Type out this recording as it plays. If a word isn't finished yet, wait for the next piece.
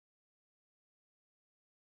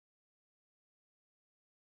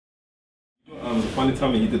Funny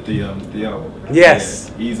time he did the album. Yes.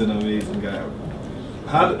 Yeah, he's an amazing guy.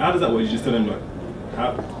 How does that work? You just tell him like,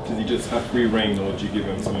 how does he just have free reign, or do you give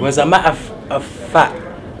him something? Well, as a matter of fact,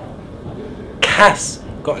 Cass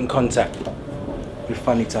got in contact with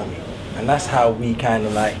Funny Tummy, and that's how we kind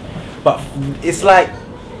of like. But it's like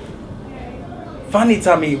Funny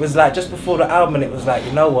Tummy was like just before the album, and it was like,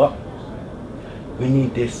 you know what? We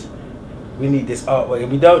need this artwork,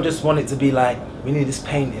 and we don't just want it to be like we need this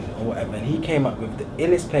painting or whatever. And he came up with the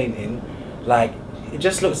illest painting. Like it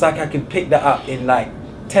just looks like I could pick that up in like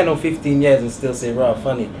 10 or 15 years and still say raw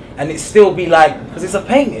funny, and it still be like, because it's a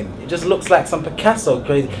painting, it just looks like some Picasso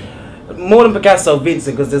crazy, more than Picasso,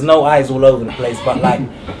 Vincent, because there's no eyes all over the place, but like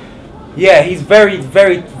yeah, he's very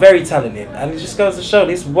talented, and it just goes to show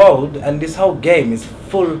this world and this whole game is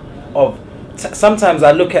full of sometimes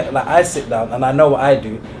I look at, like, I sit down and I know what I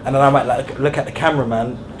do, and then I might like look at the camera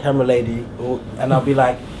lady, and I'll be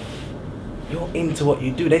like, you're into what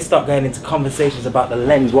you do. They start going into conversations about the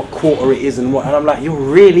lens, what quarter it is and what, and I'm like, you're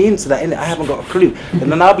really into that, innit? I haven't got a clue.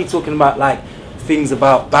 And then I'll be talking about like things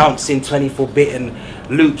about bouncing 24-bit and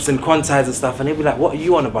loops and quantize and stuff, and they'll be like, what are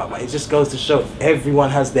you on about? But it just goes to show everyone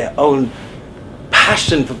has their own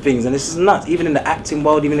passion for things, and this is nuts. Even in the acting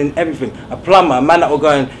world, even in everything. A plumber, a man that will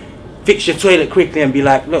go and fix your toilet quickly and be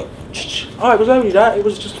like, look, oh, it was only that, it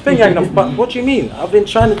was just a thing hanging off. But what do you mean? I've been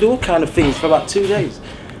trying to do all kind of things for about 2 days.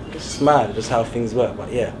 It's mad just how things work,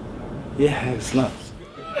 but yeah, it's nuts.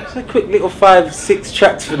 It's a quick little 5-6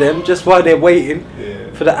 tracks for them just while they're waiting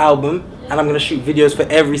for the album, and I'm gonna shoot videos for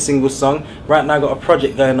every single song. Right now I got a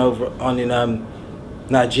project going on in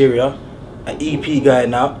Nigeria, an EP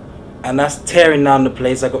going out, and that's tearing down the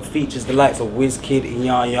place. I got features the likes of Wizkid,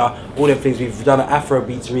 Inyanya, all them things. We've done an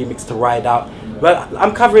Afrobeats remix to Ride Out. Well,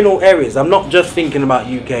 I'm covering all areas. I'm not just thinking about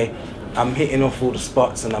UK. I'm hitting off all the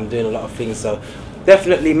spots and I'm doing a lot of things. So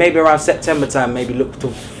definitely, maybe around September time, maybe look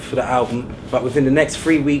for the album. But within the next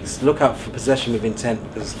 3 weeks, look out for Possession with Intent,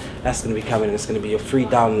 because that's going to be coming. It's going to be a free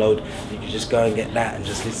download. You can just go and get that and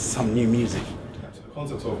just listen to some new music. The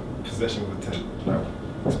concept of Possession with Intent. Now,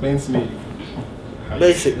 explain to me.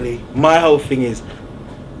 Basically, my whole thing is,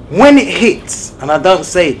 when it hits, and I don't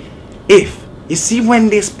say if, you see when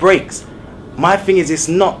this breaks, my thing is, it's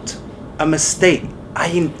not a mistake. I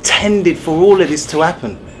intended for all of this to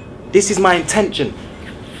happen. This is my intention.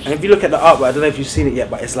 And if you look at the artwork, I don't know if you've seen it yet,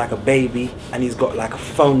 but it's like a baby, and he's got like a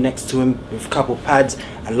phone next to him with a couple pads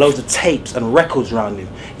and loads of tapes and records around him.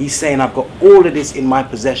 He's saying, I've got all of this in my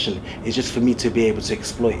possession. It's just for me to be able to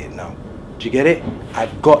exploit it now. Do you get it?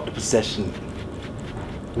 I've got the possession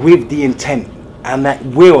with the intent, and that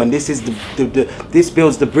will, and this is this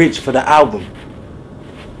builds the bridge for the album.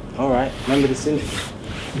 All right, remember this interview.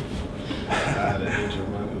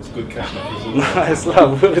 It was good catching up. It's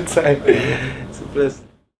love all the time. It's a blessing.